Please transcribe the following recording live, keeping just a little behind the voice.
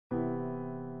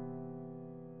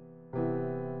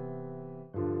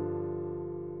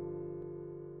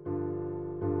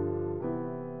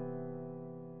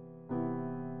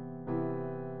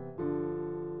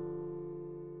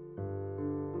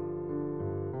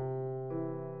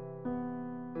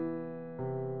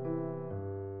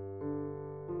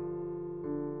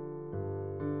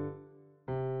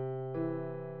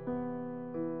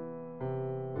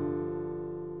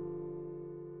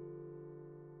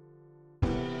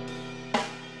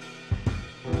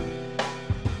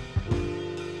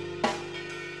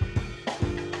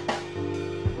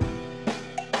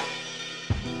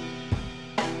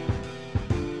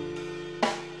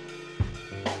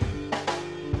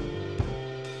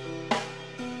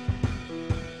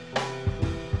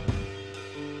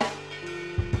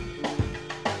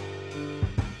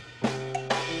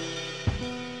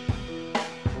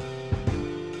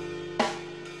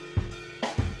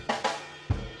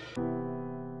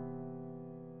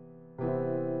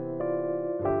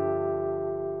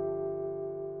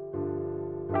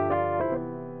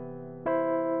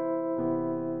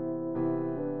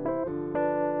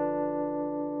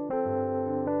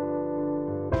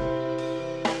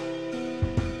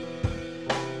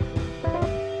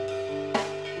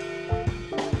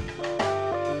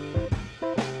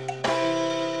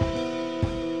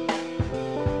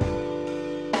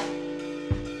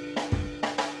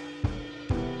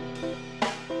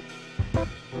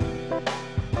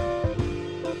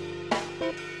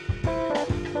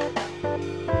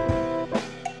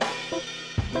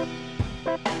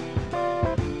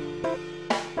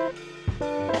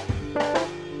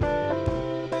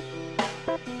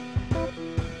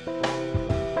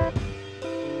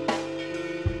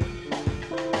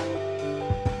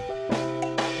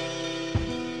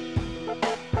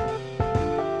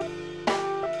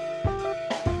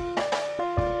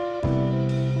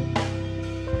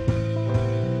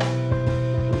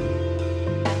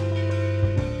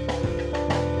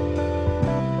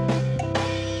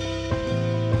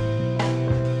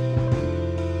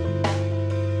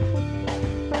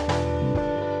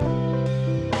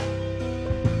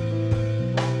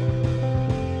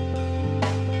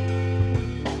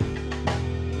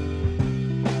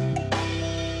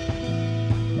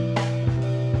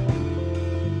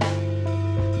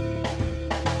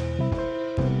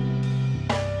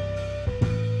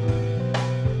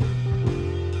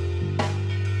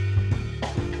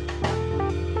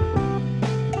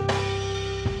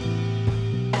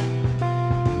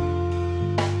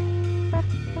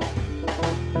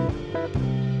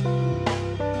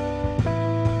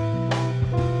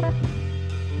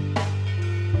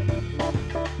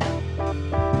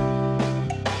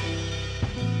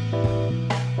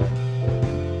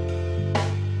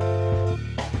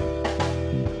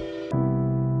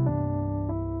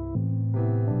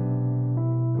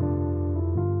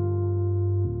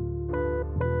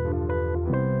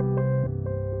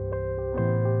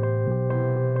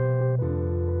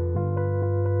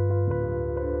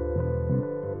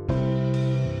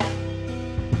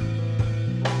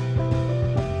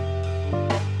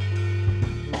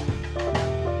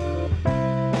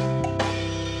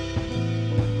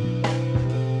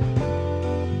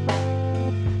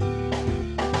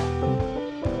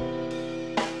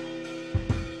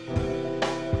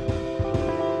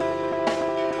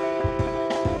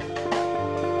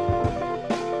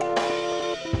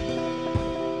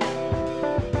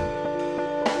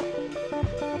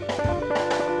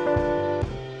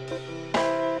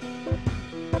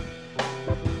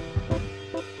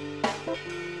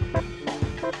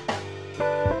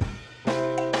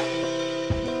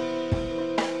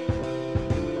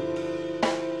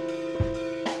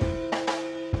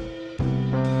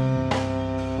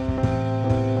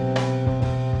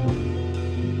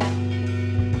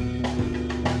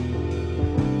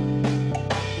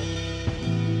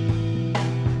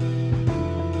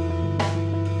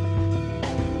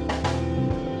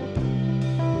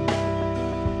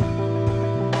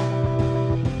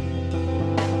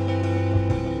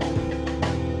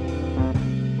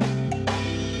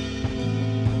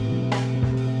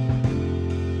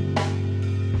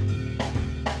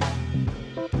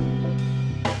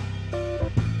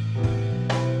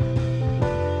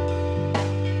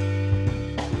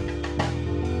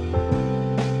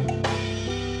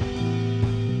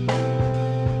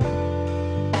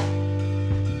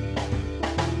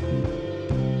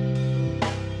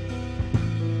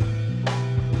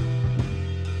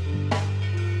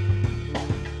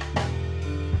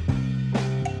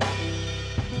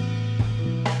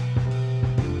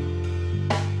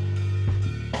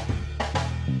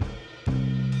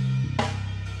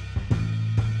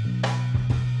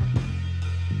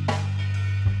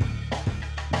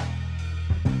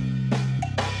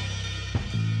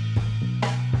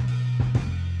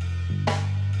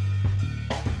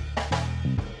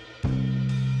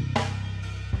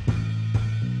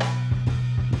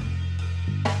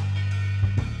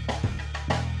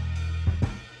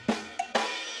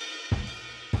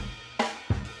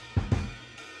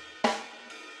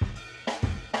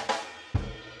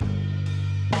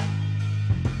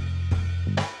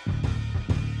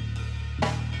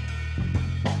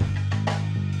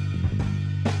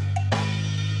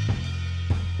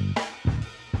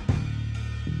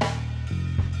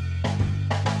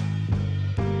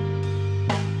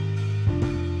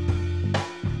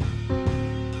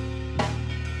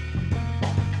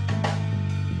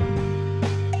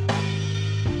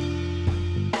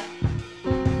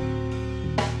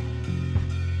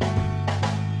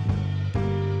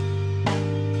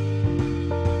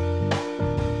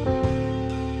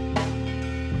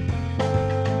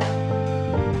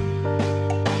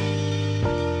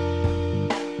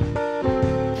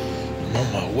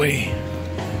way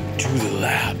to the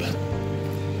lab.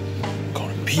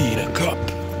 Gonna pee in a cup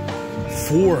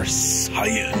for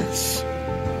science.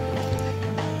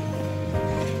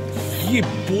 Yeah,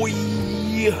 boy.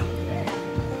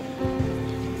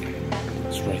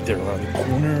 It's right there around the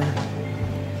corner.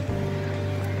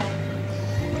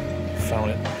 Found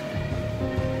it.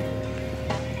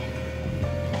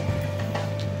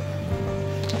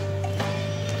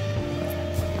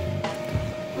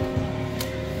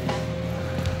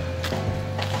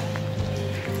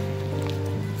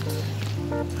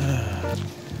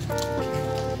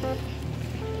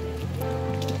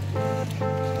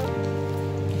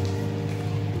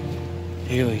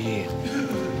 Hell yeah.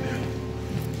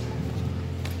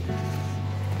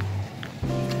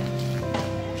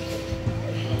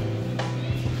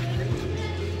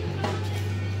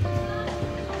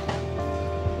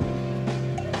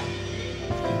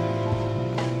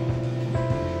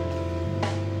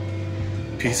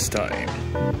 Peace time.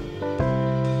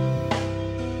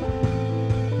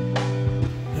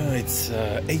 It's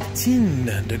 18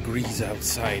 degrees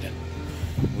outside,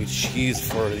 which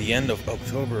is for the end of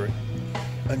October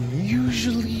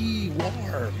unusually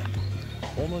warm,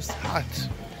 almost hot.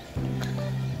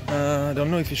 I don't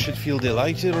know if you should feel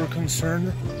delighted or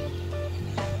concerned,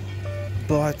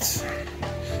 but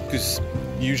because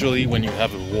usually when you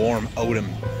have a warm autumn,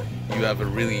 you have a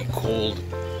really cold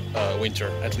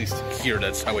winter. At least here,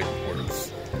 that's how it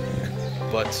works.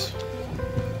 But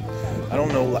I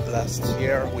don't know, last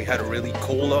year we had a really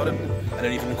cold autumn and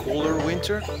an even colder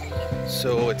winter,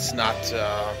 so it's not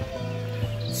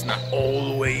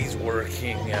always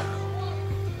working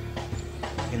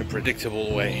in a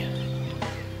predictable way.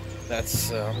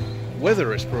 That's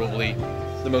weather is probably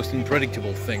the most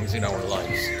unpredictable things in our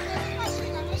lives.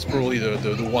 It's probably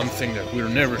the one thing that we're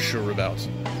never sure about.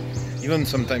 Even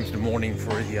sometimes the morning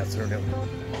for the afternoon.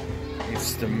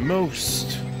 It's the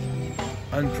most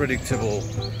unpredictable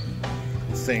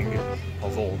thing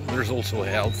of all. There's also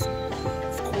health,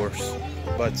 of course,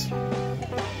 but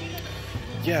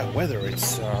yeah, weather,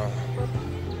 it's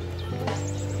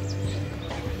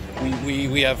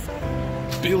we have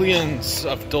billions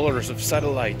of dollars of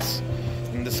satellites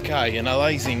in the sky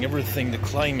analyzing everything, the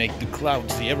climate, the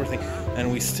clouds, the everything,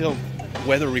 and we still,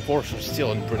 weather reports are still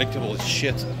unpredictable as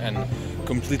shit and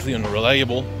completely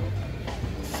unreliable.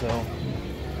 So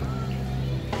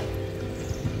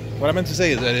what I meant to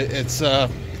say is that it's a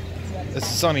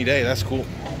sunny day. That's cool.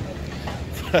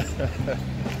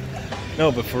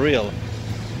 No, but for real,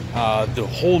 the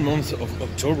whole month of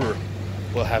October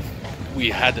we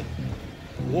had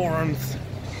warmth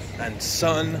and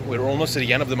sun. We're almost at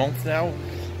the end of the month now,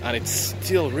 and it's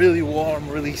still really warm,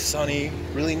 really sunny,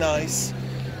 really nice.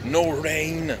 No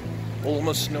rain,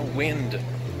 almost no wind.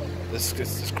 This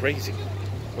is crazy.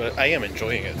 But I am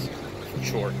enjoying it, for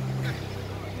sure.